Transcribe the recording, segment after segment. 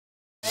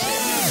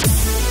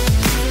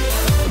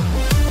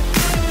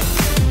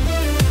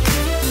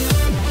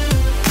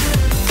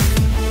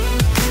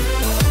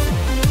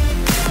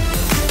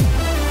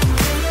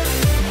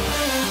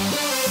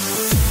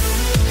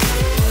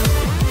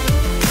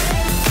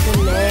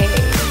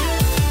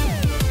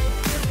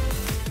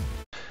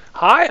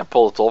Hi, I'm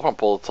Paul from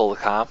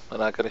PaulTol.com,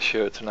 and I'm going to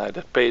show you tonight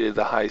that Payday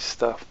the Heist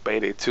stuff,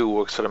 Payday 2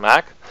 works for the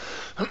Mac.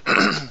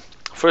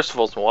 First of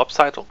all, it's my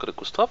website, all kind of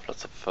cool stuff,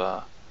 lots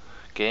of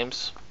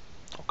games,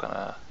 all kind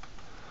of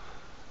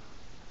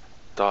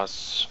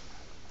DOS,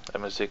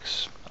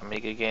 MSX,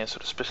 Amiga games,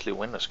 but especially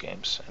Windows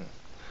games. And I'm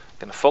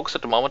going to focus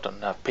at the moment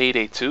on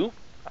Payday 2.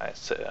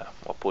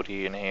 I'll put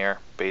here in here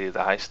Payday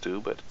the Heist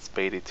 2, but it's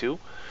Payday 2.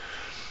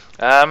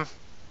 You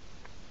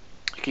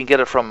can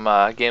get it from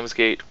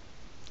Gamesgate.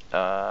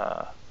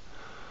 As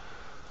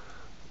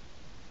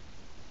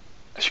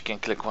you can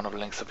click one of the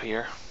links up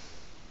here.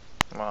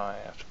 I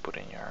have to put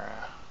in your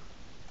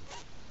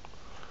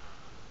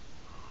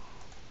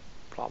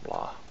blah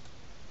blah.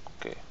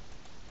 Okay. You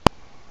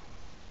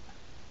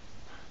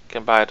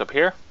can buy it up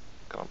here.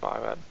 Gonna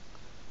buy that.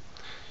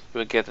 You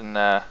will get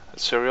a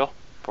serial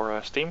for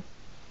Steam.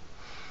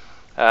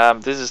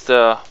 This is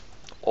the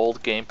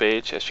old game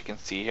page, as you can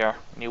see here.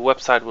 New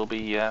website will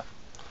be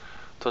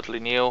totally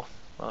new.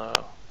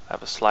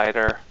 Have a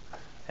slider,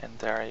 and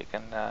there you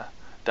can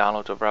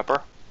download the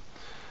wrapper.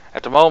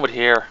 At the moment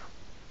here,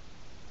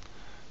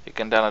 you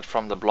can download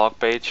from the blog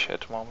page.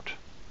 At the moment,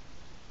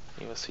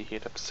 you will see here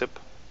the zip.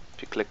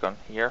 If you click on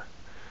here,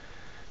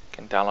 you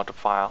can download the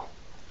file.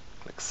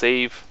 Click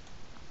save.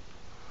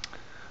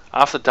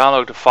 After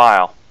download the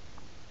file,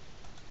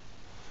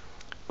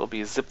 it will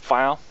be a zip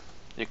file.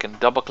 You can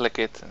double click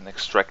it and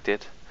extract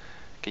it.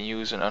 You can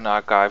use an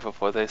unarchiver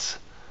for this.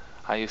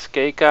 I use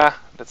Keka,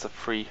 that's a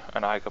free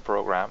unarchiver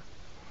program.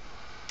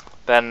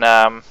 Then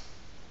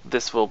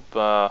this will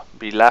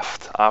be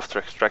left after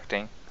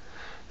extracting.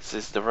 This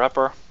is the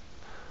wrapper.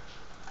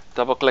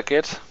 Double click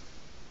it.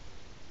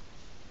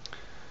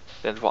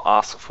 Then it will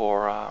ask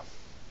for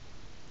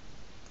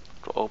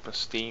to open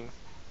Steam.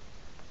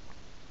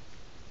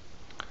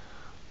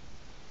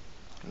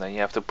 And then you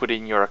have to put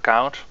in your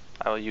account.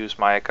 I will use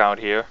my account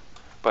here,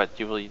 but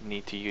you will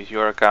need to use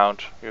your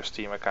account, your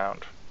Steam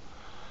account.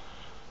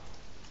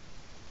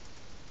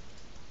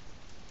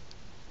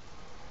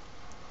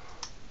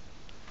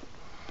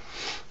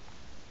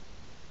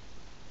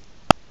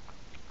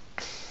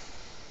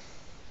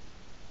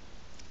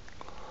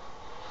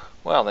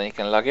 Well, then you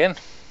can log in.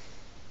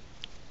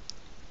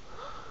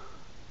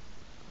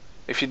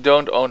 If you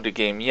don't own the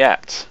game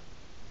yet,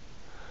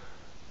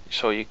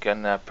 so you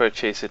can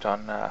purchase it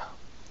on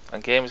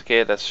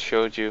Gamesgate, as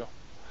showed you.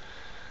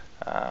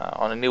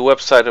 On the new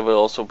website there will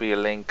also be a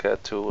link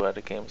to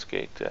the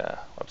Gamesgate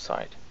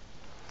website.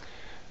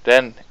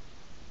 Then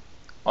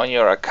on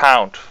your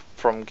account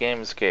from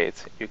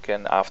Gamesgate, you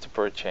can, after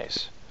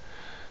purchase,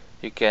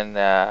 you can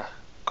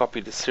copy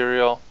the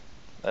serial,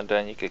 and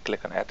then you can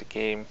click on add the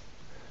game,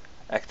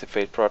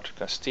 activate project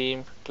on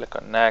Steam, click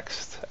on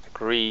next,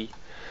 agree,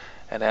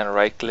 and then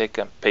right click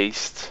and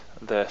paste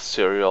the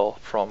serial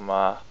from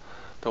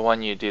the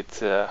one you did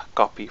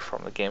copy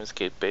from the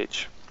Gamesgate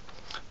page.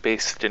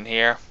 Paste it in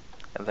here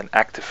and then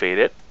activate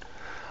it.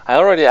 I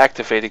already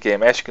activated the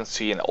game, as you can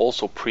see, and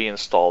also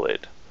pre-installed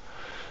it.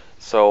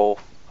 So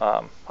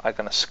I'm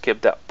gonna skip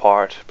that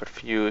part, but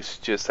for you it's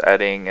just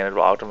adding and it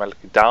will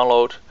automatically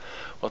download.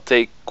 Will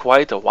take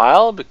quite a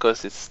while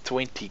because it's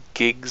 20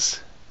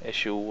 gigs,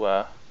 as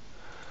you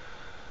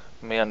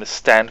may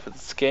understand with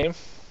this game.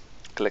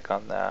 Click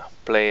on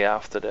play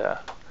after the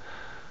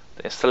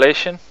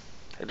installation.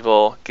 It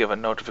will give a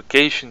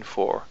notification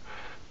for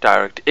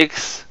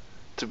DirectX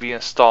to be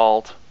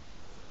installed.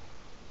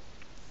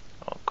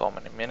 I'll come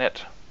in a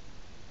minute.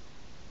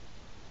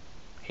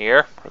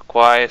 Here,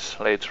 requires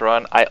later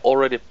on. I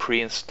already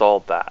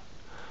pre-installed that,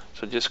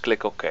 so just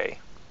click OK.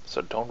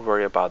 So don't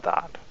worry about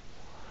that.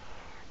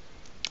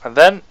 And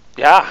then,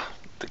 yeah,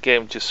 the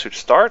game just should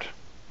start.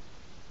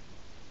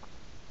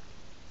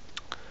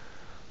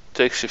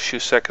 Takes a few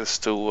seconds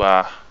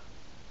to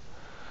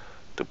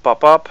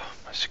pop up,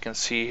 as you can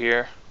see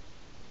here.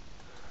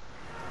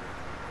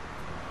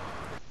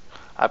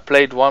 I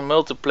played one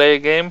multiplayer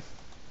game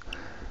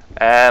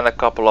and a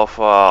couple of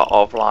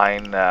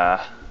offline.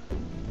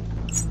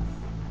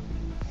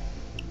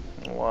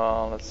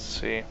 Well, let's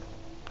see.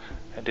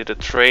 I did a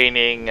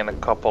training and a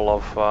couple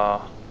of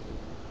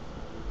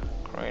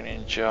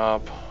training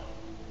job.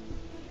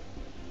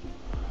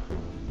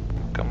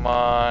 Come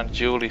on,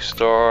 jewelry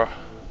store.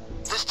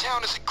 This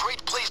town is a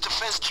great place to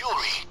fence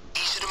jewelry.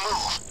 Easy to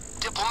move.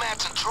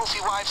 Diplomats and trophy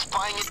wives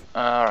buying it.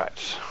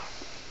 Alright.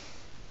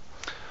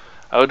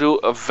 I'll do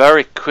a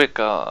very quick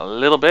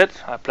little bit.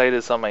 I play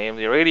this on my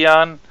AMD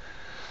Radeon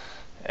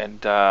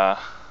and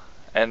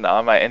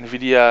on my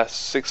NVIDIA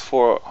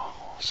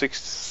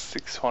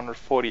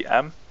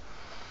 640M.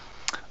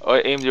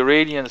 AMD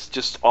Radeon is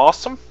just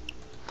awesome.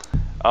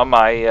 On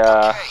my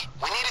okay,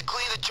 we need to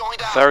clean the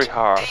joint out. very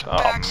hard. 8 Oh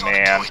bags on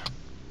man. the joint.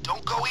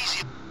 Don't go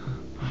easy.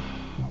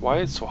 Why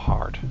is it so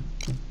hard?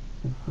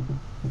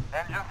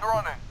 Engine's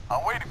running.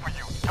 I'm waiting for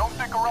you. Don't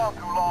stick around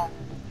too long.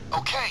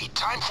 Okay,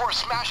 time for a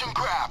smash and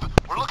grab.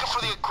 We're looking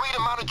for the agreed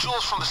amount of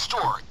jewels from the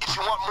store. If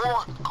you want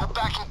more, go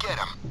back and get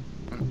them.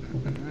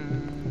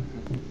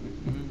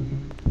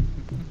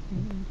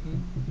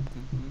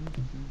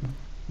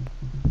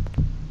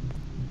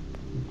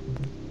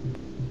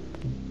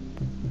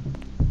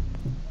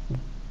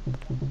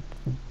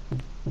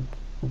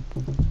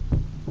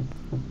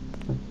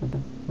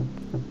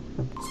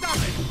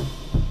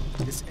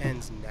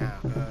 now.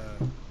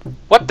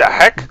 What the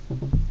heck?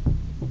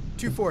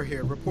 2-4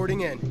 here,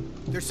 reporting in.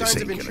 There's signs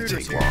of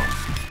intruders here.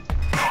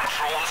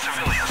 Control the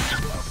civilians.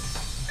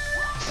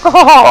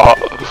 Oh,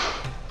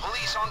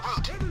 Police en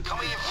route.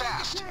 Coming in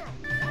fast.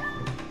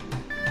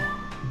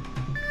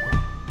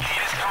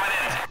 Heat is coming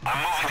in. I'm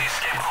moving the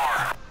escape car.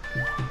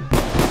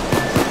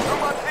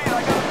 Come on, T,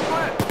 I got a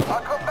split.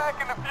 I'll come back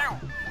in a few.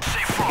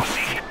 Stay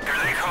frosty. Here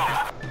they come.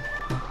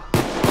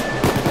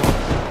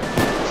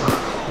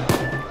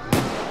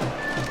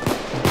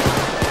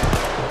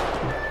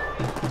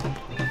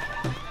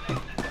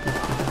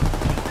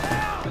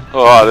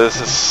 oh, this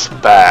is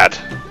bad.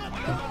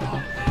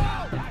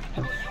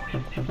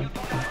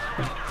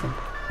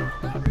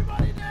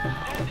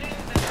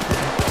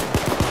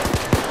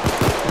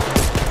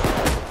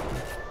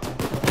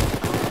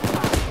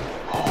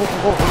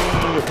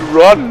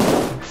 Run,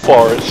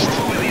 Forrest.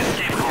 The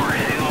escape car.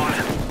 Hang on.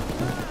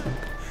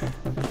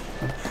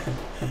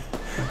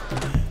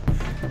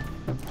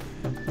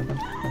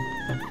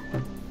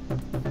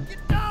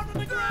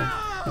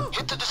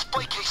 Hit the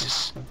display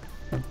cases.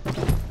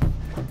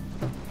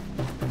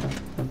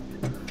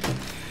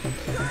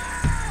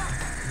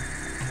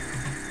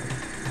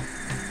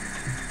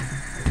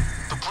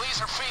 The police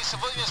are freeing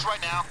civilians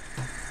right now.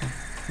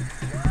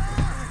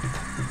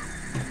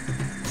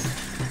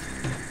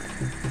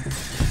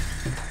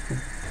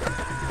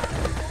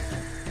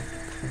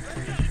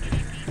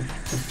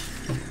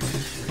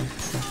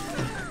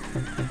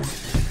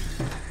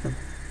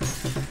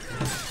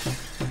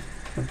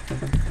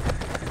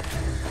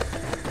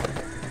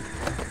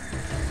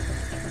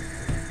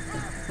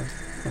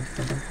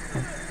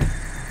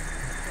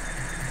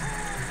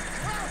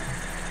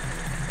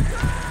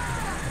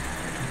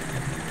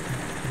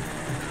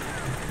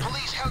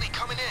 Police heli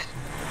coming in.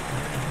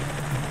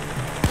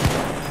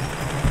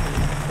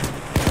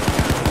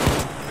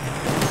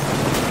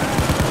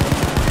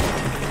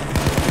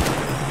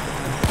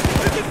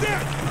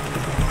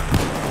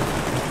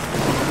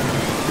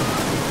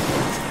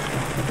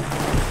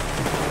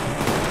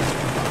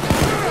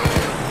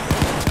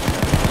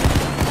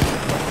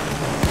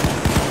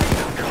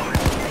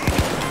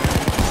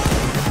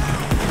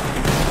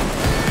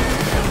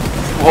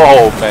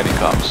 Whoa, many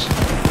cops.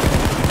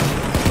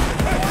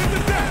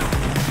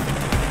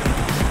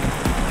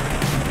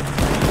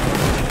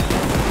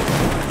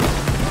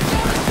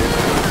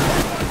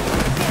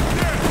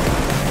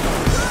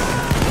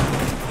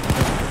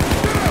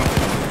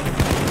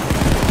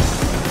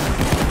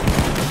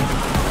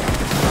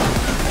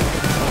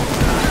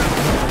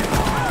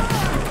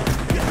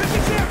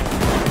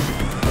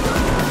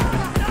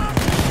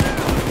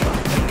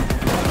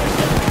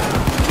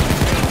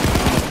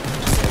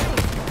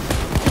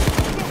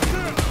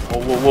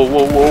 Whoa,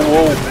 whoa, whoa,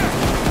 whoa.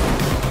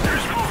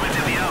 There's movement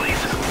in the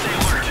alleys. Stay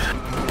alert.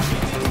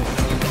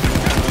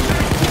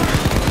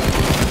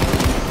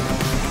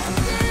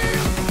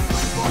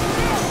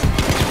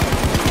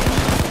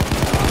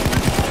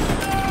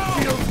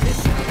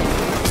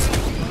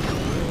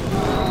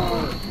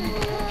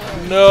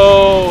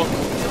 No.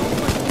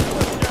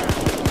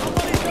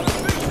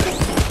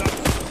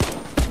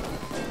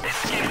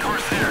 Escape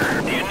car's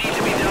there. You need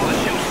to be down the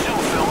chute soon,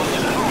 fellas.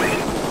 Hurry.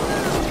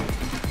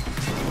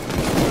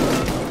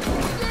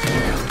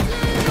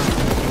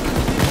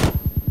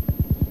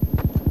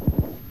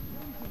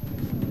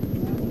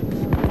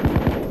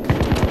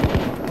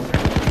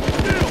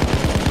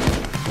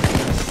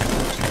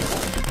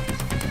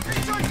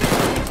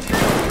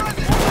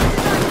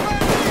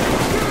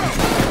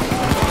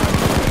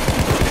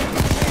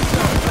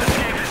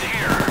 Escape is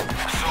here.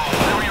 So,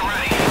 whenever you're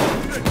ready.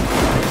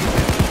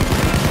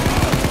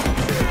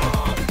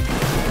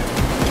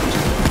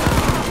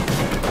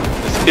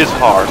 This is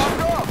hard.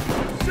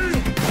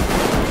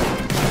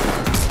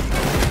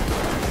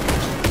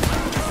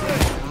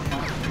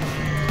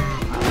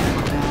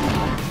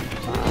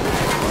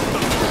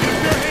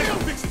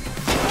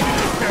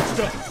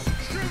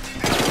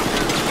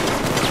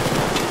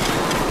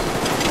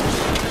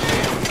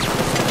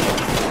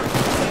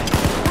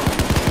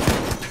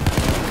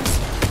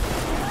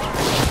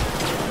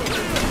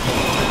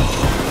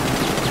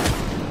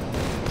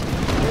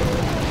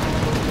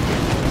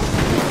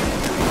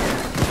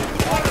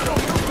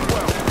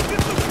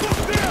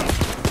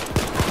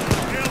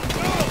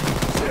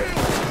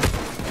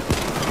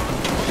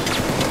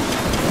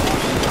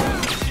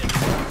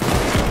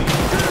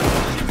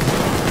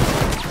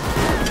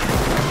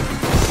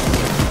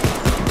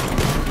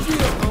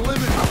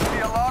 See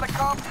a lot of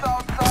cops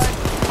outside.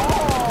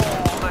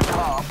 Oh, the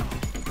cops.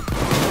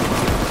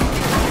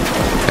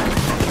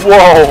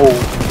 Whoa.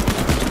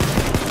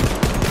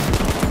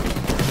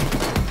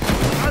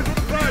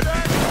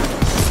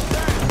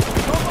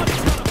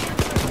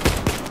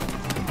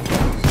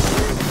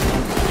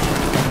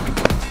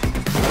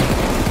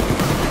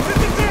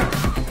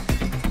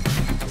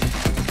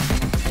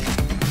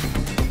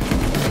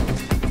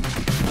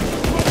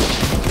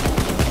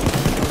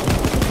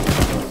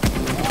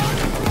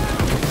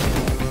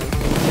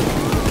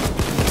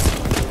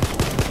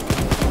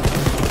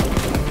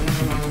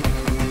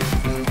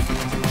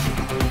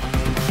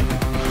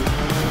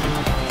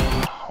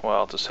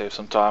 Well, to save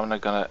some time, I'm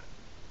not gonna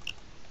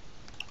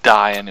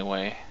die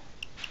anyway.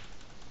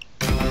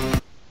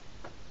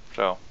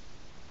 So,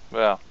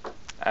 well,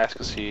 as you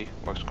can see,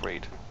 works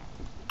great.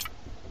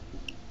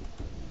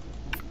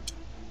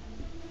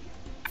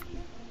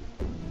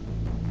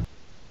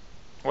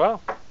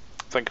 Well,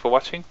 thank you for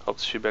watching. Hope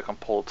to see you back on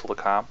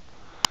Pole.com.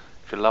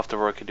 If you love the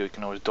work I do, you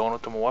can always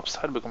donate to my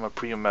website, become a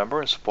premium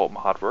member, and support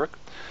my hard work.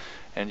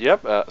 And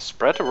yep,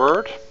 spread the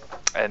word,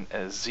 and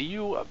see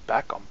you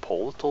back on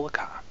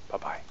Pole.com. Bye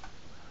bye.